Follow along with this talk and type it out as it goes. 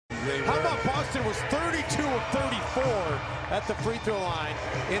How about Boston was 32 of 34 at the free throw line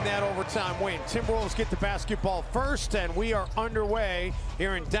in that overtime win. Timberwolves get the basketball first, and we are underway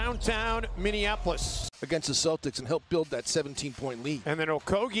here in downtown Minneapolis. Against the Celtics and help build that 17-point lead. And then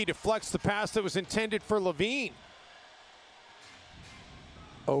Okogie deflects the pass that was intended for Levine.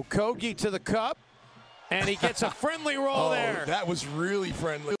 Okogie to the cup, and he gets a friendly roll there. That was really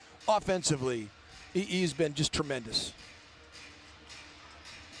friendly. Offensively, he's been just tremendous.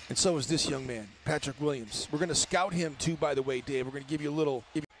 And so is this young man, Patrick Williams. We're going to scout him too, by the way, Dave. We're going to give you a little.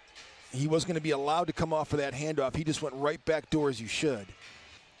 He wasn't going to be allowed to come off of that handoff. He just went right back door as you should.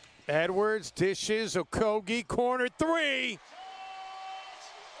 Edwards dishes, Okogie, corner three.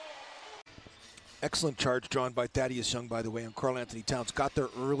 Excellent charge drawn by Thaddeus Young, by the way, on Karl Anthony Towns. Got there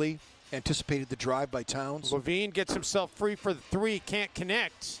early, anticipated the drive by Towns. Levine gets himself free for the three, can't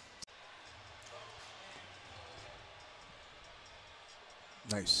connect.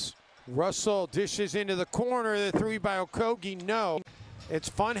 Nice. Russell dishes into the corner, the three by Okogie, no. It's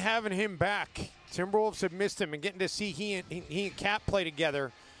fun having him back. Timberwolves have missed him, and getting to see he and Cap play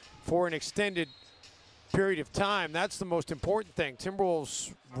together for an extended period of time, that's the most important thing.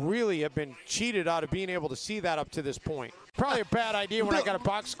 Timberwolves really have been cheated out of being able to see that up to this point. Probably a bad idea when I got a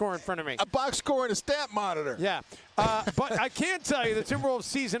box score in front of me. A box score and a stat monitor. Yeah, but I can tell you the Timberwolves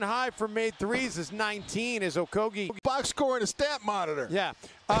season high for made threes is 19 as Okogie. Box score and a stat monitor. Yeah,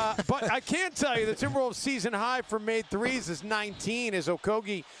 but I can tell you the Timberwolves season high for made threes is 19 as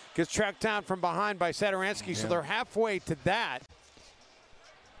Okogie gets tracked down from behind by Satoransky, yeah. So they're halfway to that.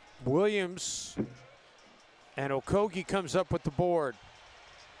 Williams and Okogie comes up with the board.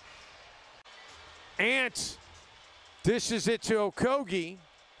 Ant dishes it to Okogie.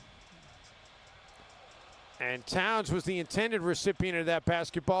 And Towns was the intended recipient of that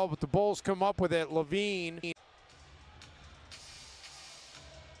basketball, but the Bulls come up with it. Levine.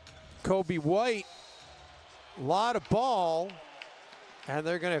 Kobe White. A lot of ball. And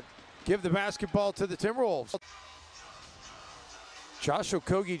they're going to give the basketball to the Timberwolves. Josh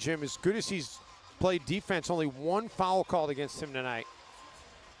Okogie, Jim, as good as he's played defense, only one foul called against him tonight.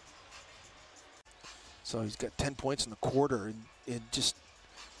 So he's got 10 points in the quarter and it just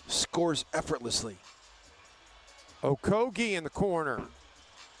scores effortlessly. Okogie in the corner.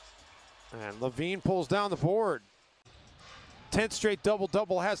 And Levine pulls down the board. 10th straight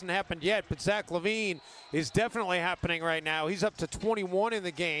double-double hasn't happened yet, but Zach LaVine is definitely happening right now. He's up to 21 in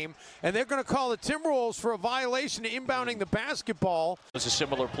the game, and they're going to call the Timberwolves for a violation of inbounding the basketball. It was a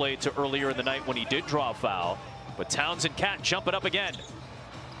similar play to earlier in the night when he did draw a foul, but Towns and Cat jump it up again.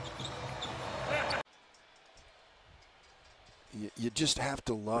 You just have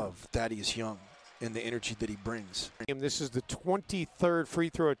to love Thaddeus Young and the energy that he brings. This is the 23rd free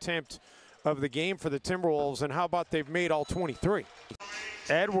throw attempt of the game for the Timberwolves, and how about they've made all 23?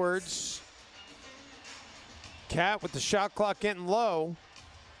 Edwards. Cat with the shot clock getting low.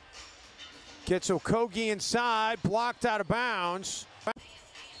 Gets Okogie inside, blocked out of bounds.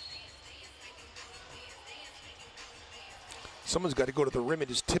 Someone's got to go to the rim and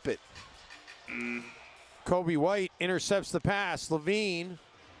just tip it. Kobe White intercepts the pass. Levine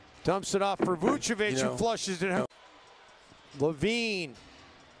dumps it off for Vucevic, who flushes it out. Levine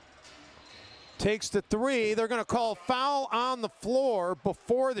takes the three. They're going to call foul on the floor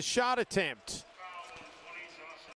before the shot attempt.